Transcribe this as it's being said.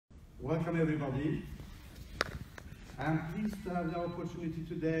Welcome everybody. I'm pleased to have the opportunity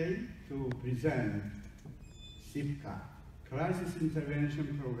today to present CIPCA, Crisis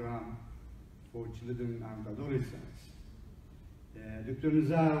Intervention Program for Children and Adolescents. Dr.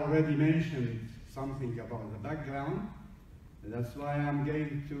 Nizar already mentioned something about the background. That's why I'm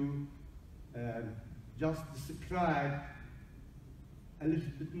going to just describe a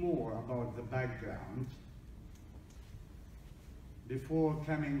little bit more about the background before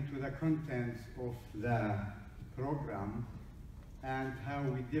coming to the contents of the program and how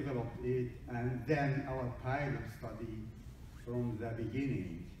we developed it, and then our pilot study from the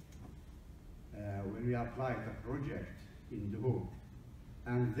beginning when we applied the project in the book,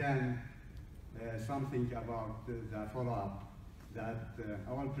 and then something about the follow-up that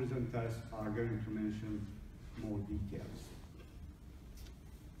our presenters are going to mention more details.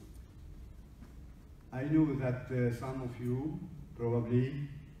 I know that some of you probably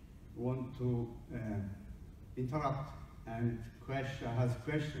want to interrupt and has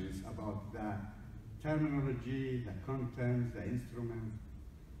questions about the terminology, the content, the instrument,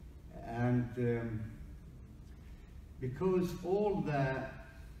 and because all the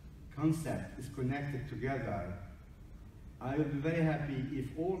concept is connected together, I will be very happy if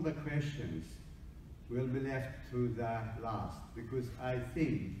all the questions will be left to the last, because I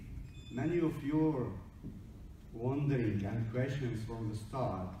think many of your wondering and questions from the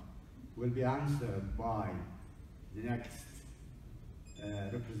start will be answered by the next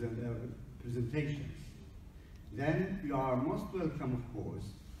presentations. Then you are most welcome, of course,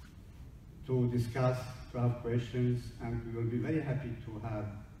 to discuss, to have questions, and we will be very happy to have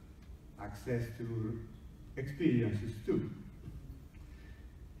access to experiences too.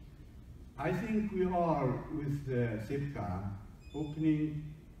 I think we are, with CIPCA,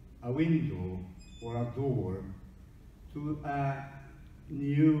 opening a window or a door to a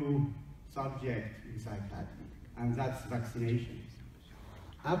new subject in psychiatry, and that's vaccinations.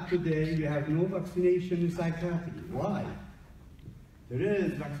 Up to date, we have no vaccination in psychiatry. Why? There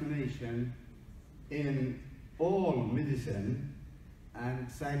is vaccination in all medicine, and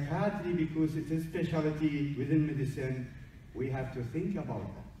psychiatry, because it is specialty within medicine, we have to think about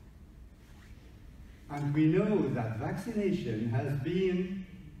that. And we know that vaccination has been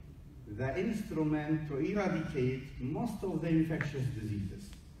the instrument to eradicate most of the infectious diseases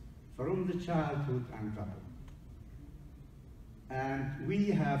from the childhood and couple. And we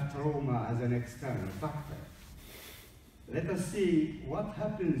have trauma as an external factor. Let us see what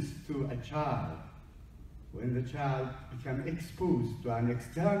happens to a child when the child becomes exposed to an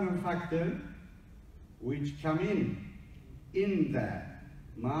external factor which come in the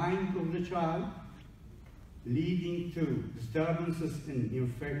mind of the child, leading to disturbances in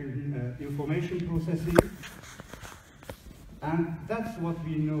information processing. And that's what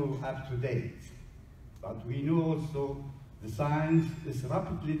we know up to date. But we know also the science is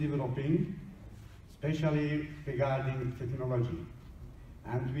rapidly developing, especially regarding technology.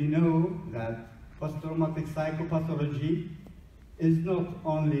 And we know that post-traumatic psychopathology is not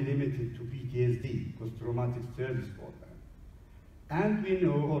only limited to PTSD, post-traumatic stress disorder. And we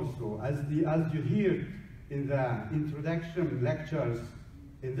know also, as you hear in the introduction lectures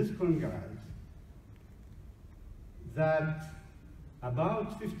in this Congress, that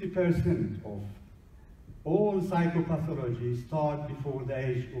about 50% of all psychopathology start before the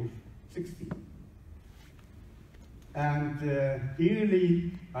age of 60. And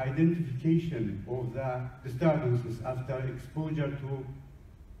early identification of the disturbances after exposure to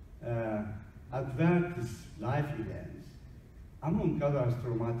adverse life events, among others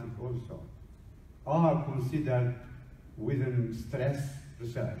traumatic also, are considered within stress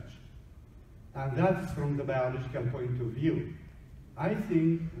research. And that's from the biological point of view. I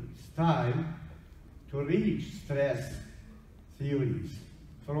think it's time to reach stress theories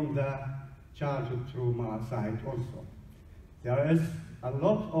from the childhood trauma side also. There is a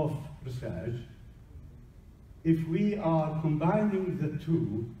lot of research. If we are combining the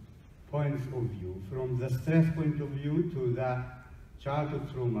two points of view, from the stress point of view to the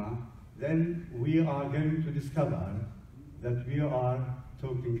childhood trauma, then we are going to discover that we are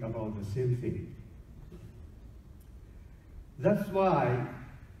talking about the same thing. That's why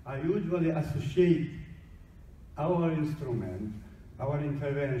I usually associate our instrument, our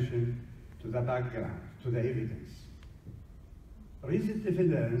intervention, to the background, to the evidence. Recent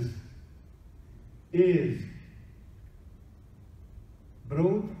evidence is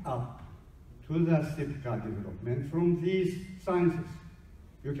brought up to the CIPCA development from these sciences.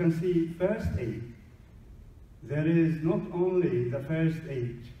 You can see first aid. There is not only the first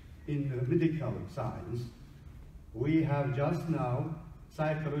aid in the medical science, we have just now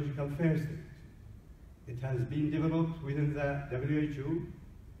psychological first aid. It has been developed within the WHO,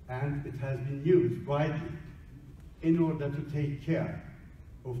 and it has been used widely in order to take care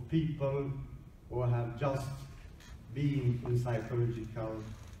of people who have just been in psychological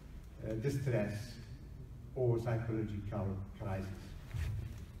distress or psychological crisis.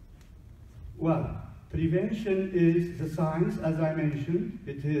 Well, prevention is the science, as I mentioned.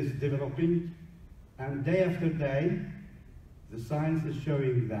 It is developing, and day after day, the science is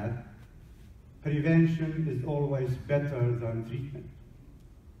showing that prevention is always better than treatment.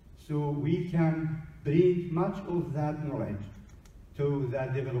 So we can bring much of that knowledge to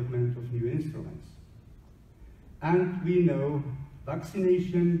the development of new instruments. And we know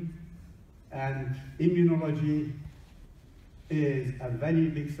vaccination and immunology is a very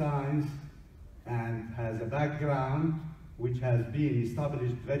big science and has a background which has been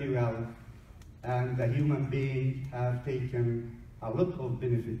established very well, and the human beings have taken a lot of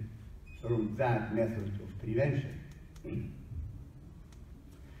benefit from that method of prevention.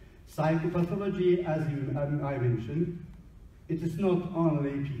 Psychopathology, as I mentioned, it is not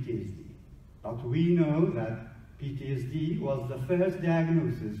only PTSD, but we know that PTSD was the first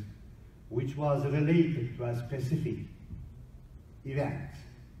diagnosis which was related to a specific event.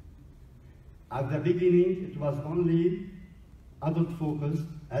 At the beginning, it was only adult-focused,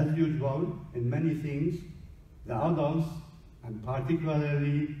 as usual, in many things. The adults, and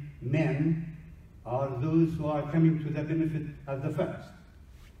particularly men, are those who are coming to the benefit at the first.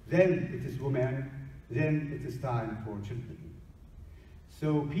 Then it is women, then it is time for children.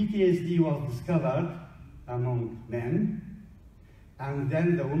 So PTSD was discovered among men, and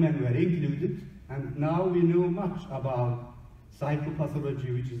then the women were included, and now we know much about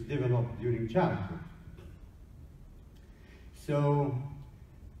psychopathology which is developed during childhood. So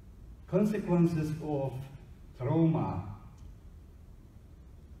consequences of trauma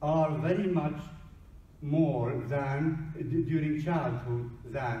are very much more than during childhood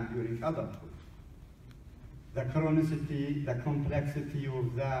than during adulthood. The chronicity, the complexity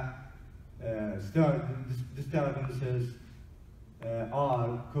of the disturbances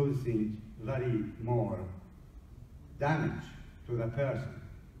are causing very more damage to the person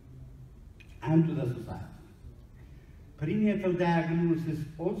and to the society. Prenatal diagnosis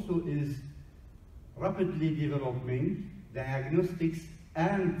also is rapidly developing diagnostics,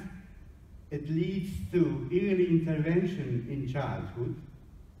 and it leads to early intervention in childhood,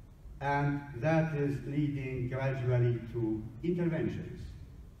 and that is leading gradually to interventions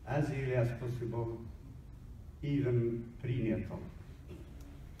as early as possible, even prenatal.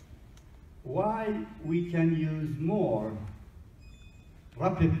 Why we can use more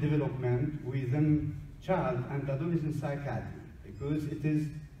rapid development within child and adolescent psychiatry? Because it is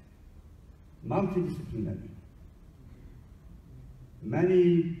multidisciplinary.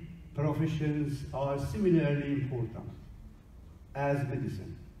 Many professions are similarly important as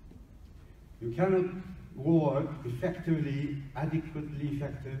medicine. You cannot work effectively, adequately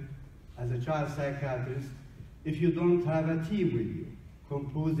effective as a child psychiatrist if you don't have a team with you,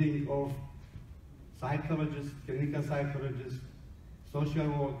 composing of psychologists, clinical psychologists, social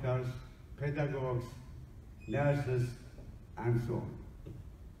workers, pedagogues, nurses, and so on.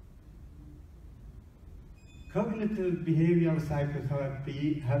 Cognitive behavioral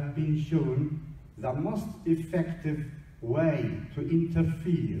psychotherapy have been shown the most effective way to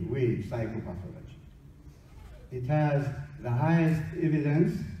interfere with psychopathology. It has the highest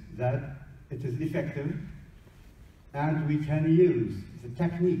evidence that it is effective, and we can use the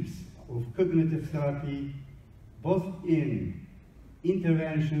techniques of cognitive therapy both in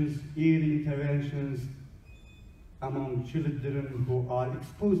interventions, early interventions among children who are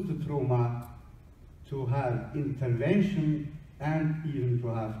exposed to trauma, to have intervention and even to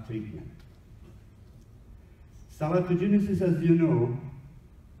have treatment. Salatogenesis, as you know,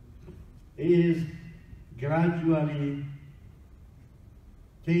 is gradually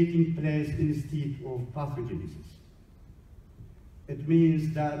taking place instead of pathogenesis. It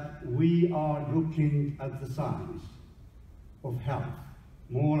means that we are looking at the science of health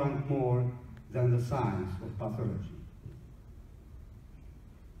more and more than the science of pathology.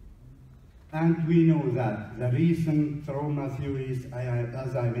 And we know that the recent trauma theories,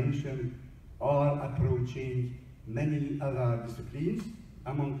 as I mentioned, are approaching many other disciplines,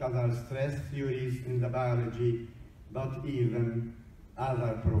 among other stress theories in the biology, but even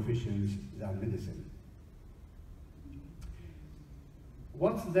other professions than medicine.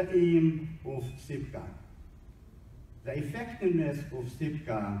 What's the aim of CIPCA? The effectiveness of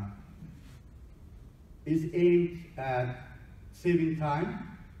CIPCA is aimed at saving time,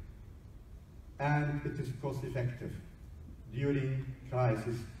 and it is cost effective, during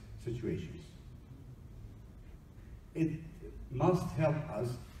crisis situations. It must help us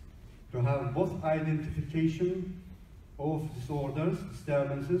to have both identification of disorders,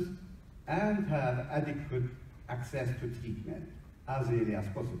 disturbances, and have adequate access to treatment as early as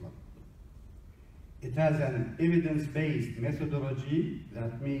possible. It has an evidence-based methodology.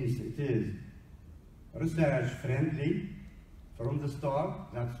 That means it is research-friendly from the start.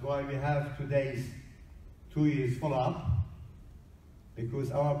 That's why we have today's 2 years follow-up,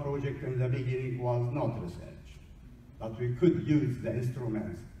 because our project in the beginning was not research, but we could use the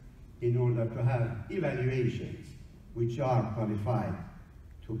instruments in order to have evaluations which are qualified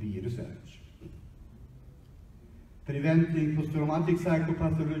to be research. Preventing post-traumatic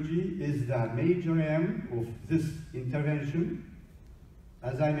psychopathology is the major aim of this intervention,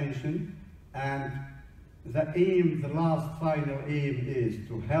 as I mentioned, and the last final aim is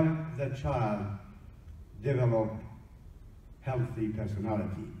to help the child develop healthy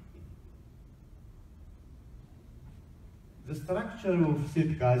personality. The structure of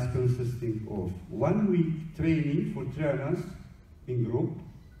CIPCA is consisting of 1 week training for trainers in group,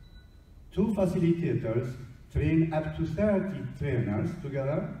 2 facilitators train up to 30 trainers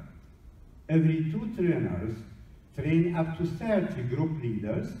together. Every 2 trainers train up to 30 group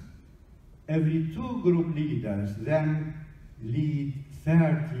leaders. Every 2 group leaders then lead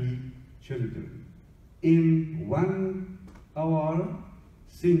 30 children in 1 hour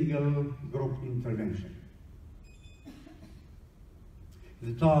single group intervention.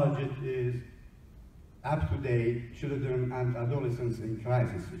 The target is up-to-date children and adolescents in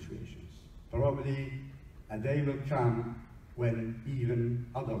crisis situations. Probably a day will come when even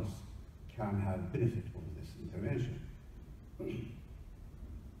adults can have benefit of this intervention.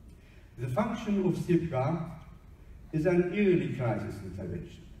 The function of CIPCA is an early crisis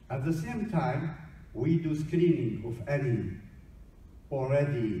intervention. At the same time, we do screening of any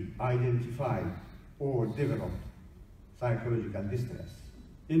already identified or developed psychological distress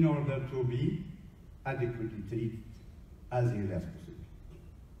in order to be adequately treated as early as possible.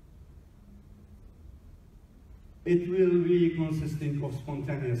 It will be consisting of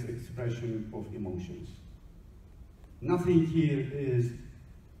spontaneous expression of emotions. Nothing here is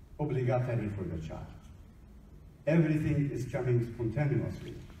obligatory for the child. Everything is coming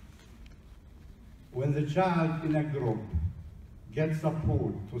spontaneously. When the child in a group gets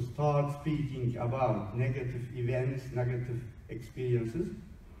support to start speaking about negative events, negative experiences,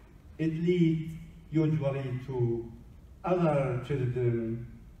 it leads usually to other children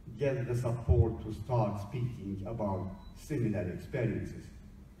get the support to start speaking about similar experiences,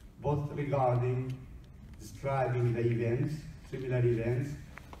 both regarding describing the events, similar events,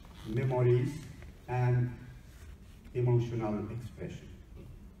 memories, and emotional expression.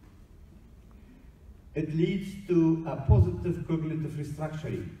 It leads to a positive cognitive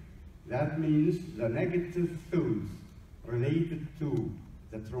restructuring. That means the negative thoughts related to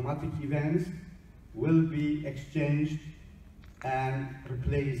the traumatic events will be exchanged and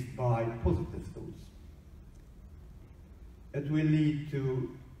replaced by positive thoughts. It will lead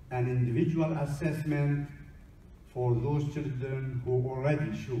to an individual assessment for those children who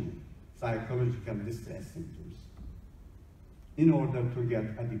already show psychological distress symptoms in order to get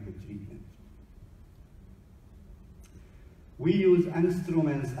adequate treatment. We use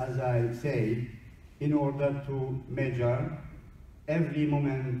instruments, as I say, in order to measure every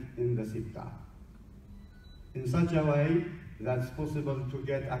moment in the CIPCA in such a way that it's possible to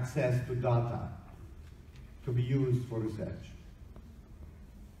get access to data to be used for research.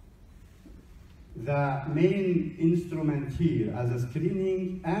 The main instrument here as a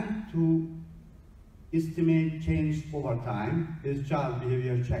screening and to estimate change over time is child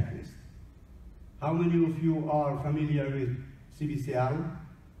behavior checklist. How many of you are familiar with CIPCA?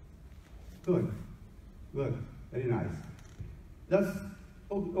 Good, good, very nice. That's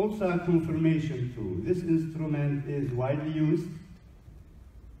also a confirmation tool. This instrument is widely used.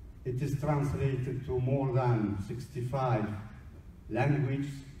 It is translated to more than 65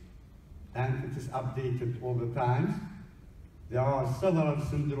 languages, and it is updated all the time. There are several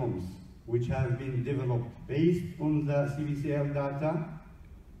syndromes which have been developed based on the CIPCA data.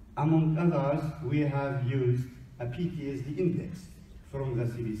 Among others, we have used a PTSD index from the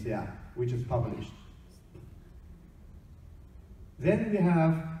CIPCA, which is published. Then we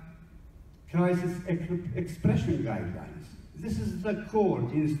have crisis expression guidelines. This is the core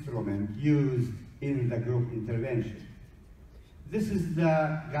instrument used in the group intervention. This is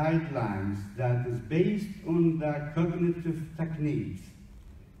the guidelines that is based on the cognitive techniques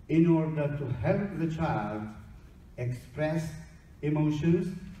in order to help the child express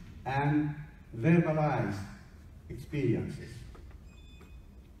emotions and verbalize experiences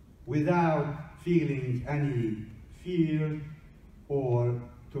without feeling any fear or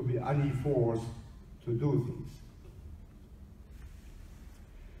to be any force to do things.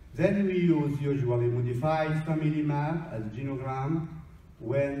 Then we use usually modified family map as genogram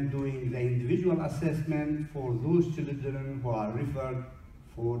when doing the individual assessment for those children who are referred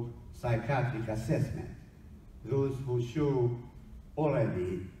for psychiatric assessment, those who show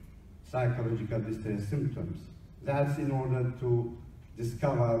already psychological distress symptoms. That's in order to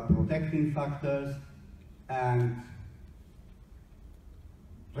discover protecting factors and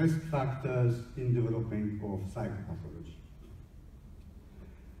risk factors in development of psychopathology.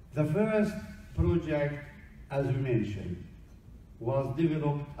 The first project, as we mentioned, was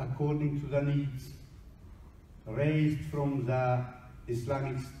developed according to the needs raised from the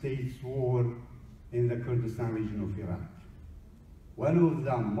Islamic State's war in the Kurdistan region of Iraq. One of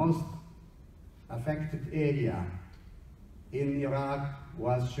the most affected areas in Iraq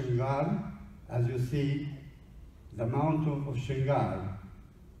was Shingar. As you see, the mountain of Shingar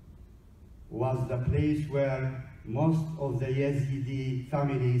was the place where most of the Yazidi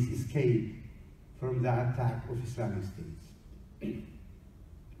families escaped from the attack of Islamic State.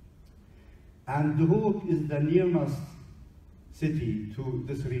 And Duhok is the nearest city to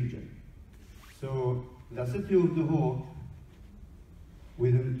this region. So the city of Duhok,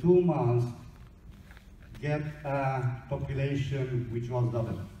 within 2 months, get a population which was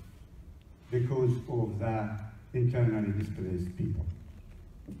doubled because of the internally displaced people.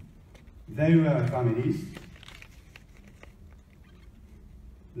 They were families,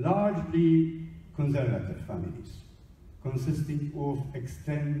 largely conservative families, consisting of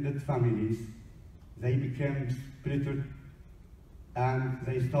extended families. They became splintered and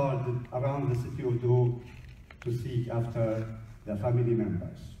they started around the city of Duhok to seek after the family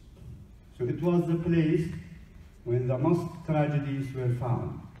members. So it was the place when the most tragedies were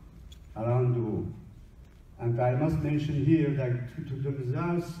found around Duhok. And I must mention here that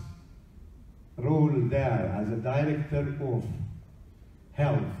Abdoulbaghi's role there as a director of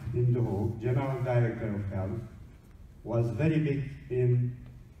health in Duhok, general director of health, was very big in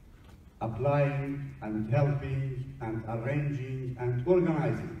applying and helping and arranging and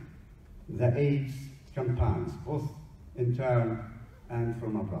organizing the AIDS campaigns, both intern and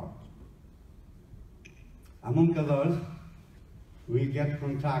from abroad. Among others, we get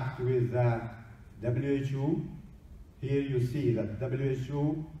contact with the WHO. Here you see that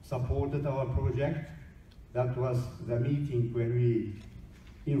WHO supported our project. That was the meeting when we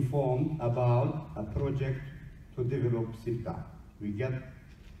informed about a project to develop CIPCA. We get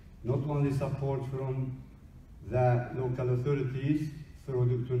not only support from the local authorities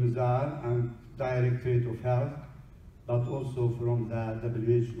through Dr. Nizar and Directorate of Health, but also from the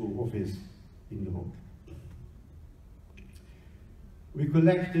WHO office in Duhok. We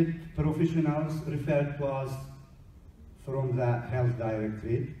collected professionals referred to us from the Health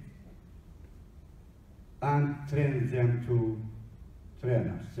Directorate and trained them to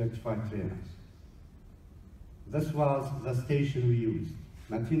trainers, certified trainers. This was the station we used.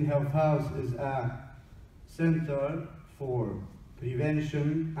 Matin Health House is a center for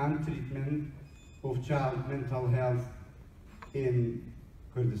prevention and treatment of child mental health in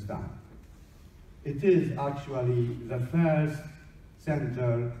Kurdistan. It is actually the first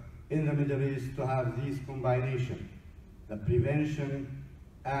center in the Middle East to have this combination, the prevention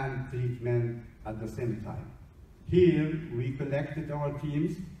and treatment at the same time. Here, we collected our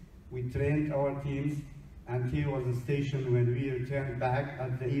teams, we trained our teams, and here was the station when we returned back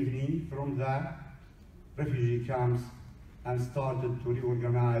at the evening from the refugee camps and started to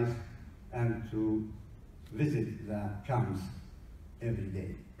reorganize and to visit the camps every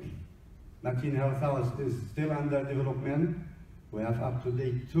day. Matin Health House is still under development. We have up to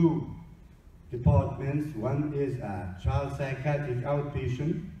date 2 departments. One is a child psychiatric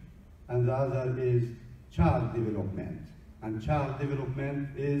outpatient, and the other is child development. And child development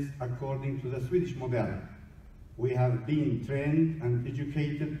is according to the Swedish model. We have been trained and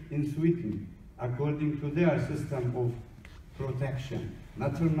educated in Sweden according to their system of protection,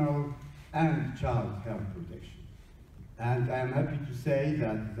 maternal and child health protection. And I am happy to say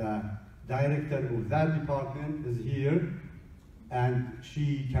that the director of that department is here, and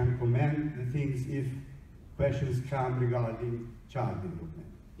she can comment the things if questions come regarding child development.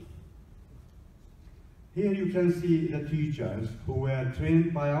 Here you can see the teachers who were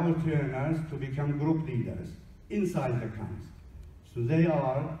trained by our trainers to become group leaders inside the camps. So they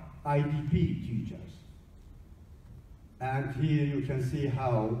are IDP teachers. And here you can see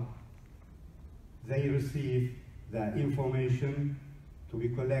how they receive the information to be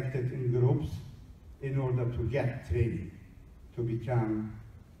collected in groups in order to get training to become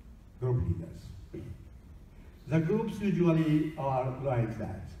group leaders. The groups usually are like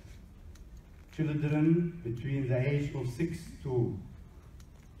that. Children between the age of 6 to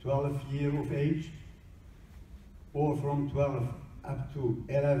 12 years of age, or from 12 up to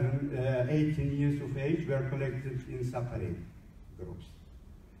 18 years of age were collected in separate groups.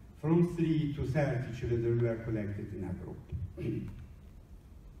 From 3 to 30 children were collected in a group.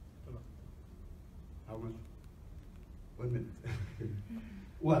 How much? 1 minute.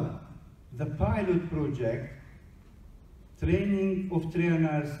 Well, the pilot project, training of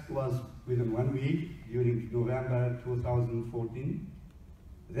trainers was within 1 week during November 2014.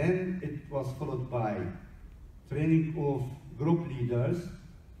 Then it was followed by training of group leaders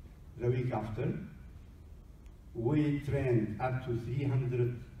the week after. We trained up to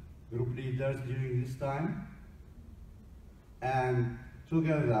 300 group leaders during this time. And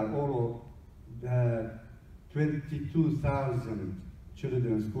together, all of 22,000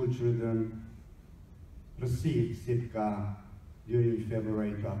 children, school children, received CIPCA during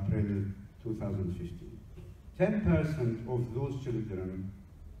February to April 2015. 10% of those children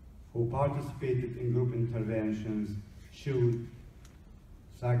who participated in group interventions showed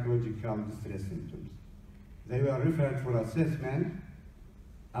psychological distress symptoms. They were referred for assessment.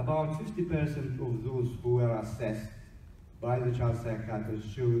 About 50% of those who were assessed by the child psychiatrist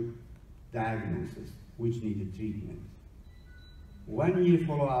showed diagnosis, which needed treatment. 1 year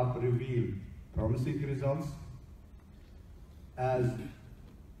follow-up revealed promising results, as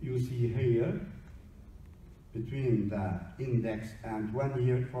you see here, between the index and 1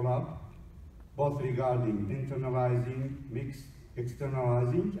 year follow-up, both regarding internalizing, mixed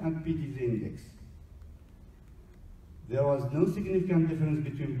externalizing, and PTZ index. There was no significant difference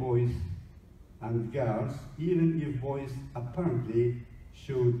between boys and girls, even if boys apparently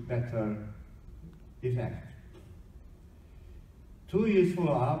showed better effect. 2 years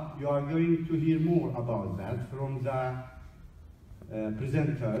follow-up, you are going to hear more about that from the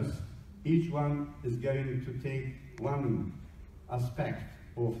presenters. Each one is going to take one aspect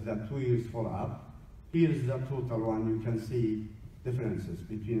of the 2 years follow-up. Here is the total one. You can see differences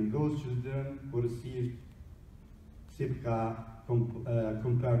between those children who received CIPCA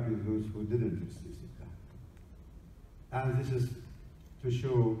compared with those who didn't receive CIPCA. And this is to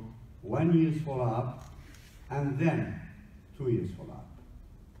show 1 year's follow-up and then 2 years follow-up.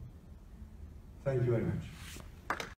 Thank you very much.